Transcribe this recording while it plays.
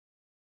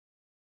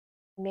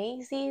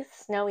Maisy's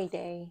Snowy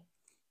Day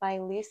by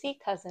Lucy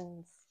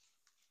Cousins.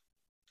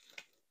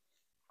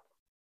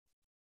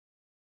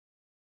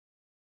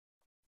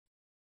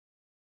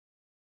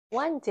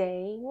 One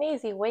day,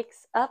 Maisy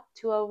wakes up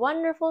to a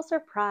wonderful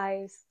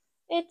surprise.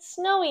 It's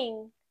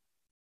snowing!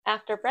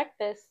 After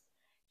breakfast,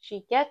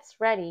 she gets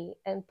ready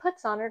and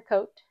puts on her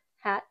coat,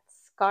 hat,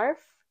 scarf,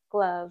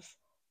 gloves,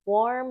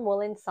 warm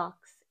woolen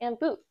socks, and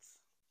boots.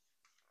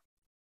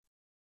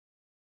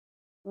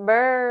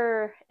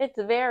 Brr!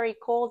 It's very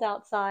cold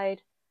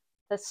outside.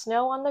 The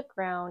snow on the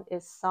ground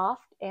is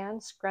soft and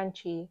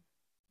scrunchy.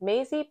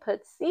 Maisy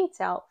puts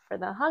seeds out for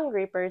the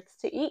hungry birds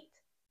to eat.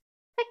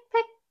 Peck,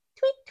 peck,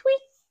 tweet,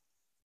 tweet.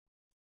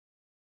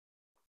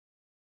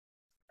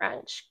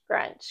 Crunch,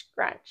 crunch,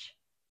 crunch.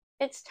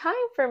 It's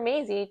time for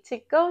Maisy to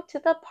go to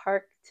the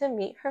park to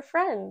meet her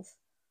friends.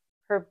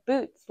 Her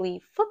boots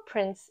leave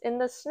footprints in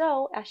the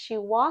snow as she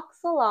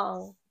walks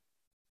along.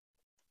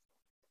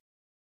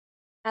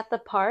 At the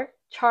park,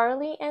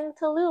 Charlie and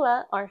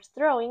Tallulah are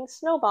throwing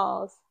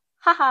snowballs.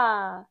 Ha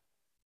ha!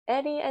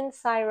 Eddie and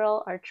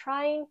Cyril are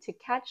trying to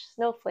catch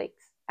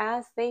snowflakes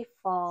as they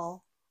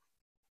fall.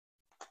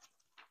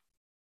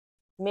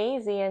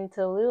 Maisy and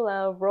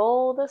Tallulah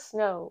roll the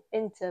snow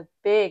into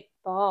big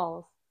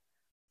balls.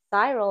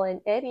 Cyril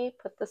and Eddie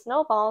put the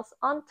snowballs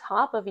on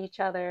top of each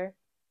other.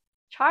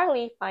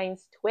 Charlie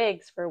finds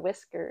twigs for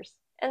whiskers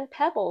and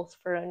pebbles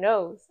for a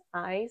nose,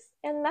 eyes,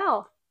 and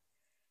mouth.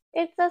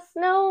 It's a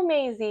snow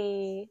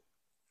Maisy!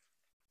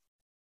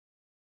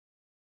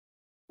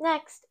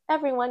 Next,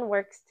 everyone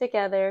works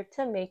together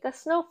to make a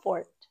snow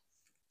fort.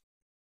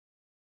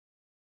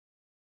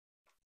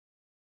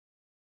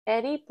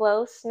 Eddie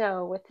blows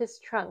snow with his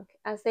trunk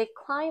as they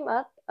climb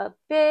up a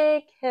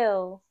big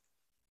hill.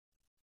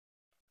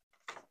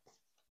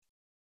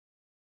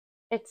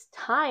 It's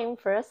time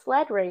for a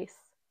sled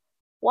race.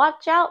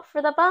 Watch out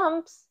for the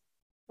bumps.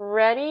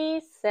 Ready,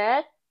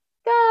 set,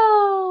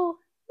 go!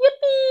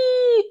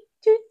 Yippee!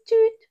 Toot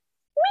toot!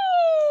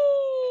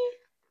 Whee!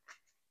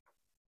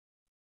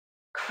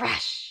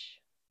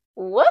 Crash!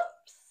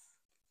 Whoops!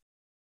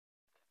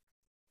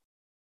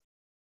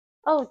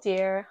 Oh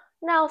dear,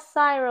 now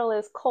Cyril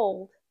is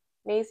cold.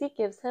 Maisy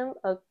gives him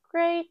a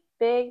great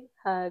big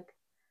hug.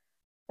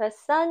 The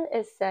sun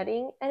is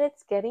setting and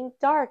it's getting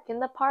dark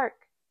in the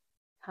park.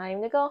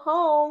 Time to go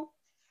home.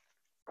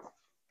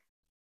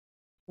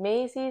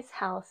 Maisy's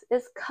house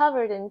is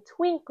covered in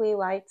twinkly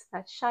lights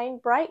that shine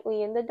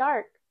brightly in the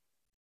dark.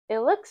 It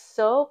looks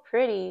so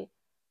pretty.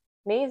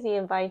 Maisy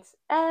invites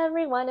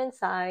everyone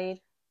inside.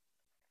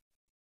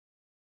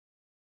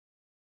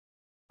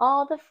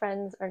 All the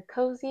friends are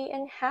cozy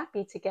and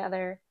happy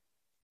together.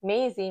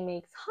 Maisy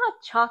makes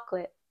hot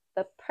chocolate,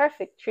 the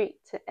perfect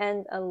treat to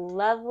end a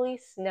lovely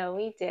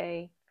snowy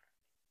day.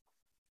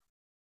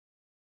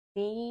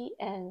 The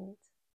end.